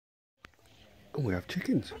And we have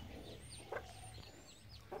chickens.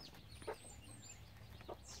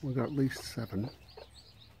 We've got at least 7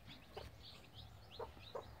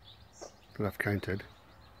 that I've counted,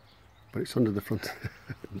 but it's under the front,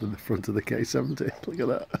 under the front of the K70. Look at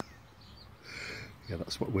that. Yeah,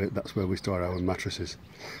 that's where we store our mattresses.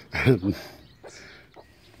 Yeah,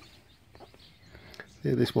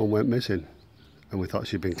 this one went missing, and we thought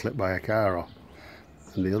she'd been clipped by a car,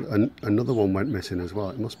 and another one went missing as well.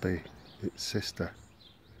 It must be its sister,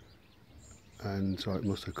 and so it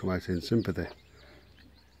must have come out in sympathy.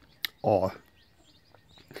 Or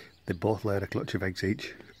they both laid a clutch of eggs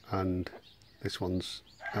each, and this one's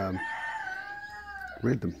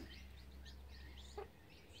reared them.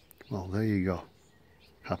 Well, there you go.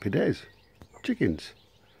 Happy days. Chickens.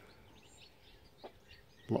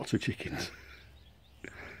 Lots of chickens.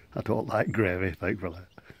 I don't like gravy, thankfully.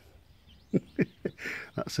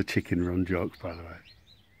 That's a chicken run joke, by the way.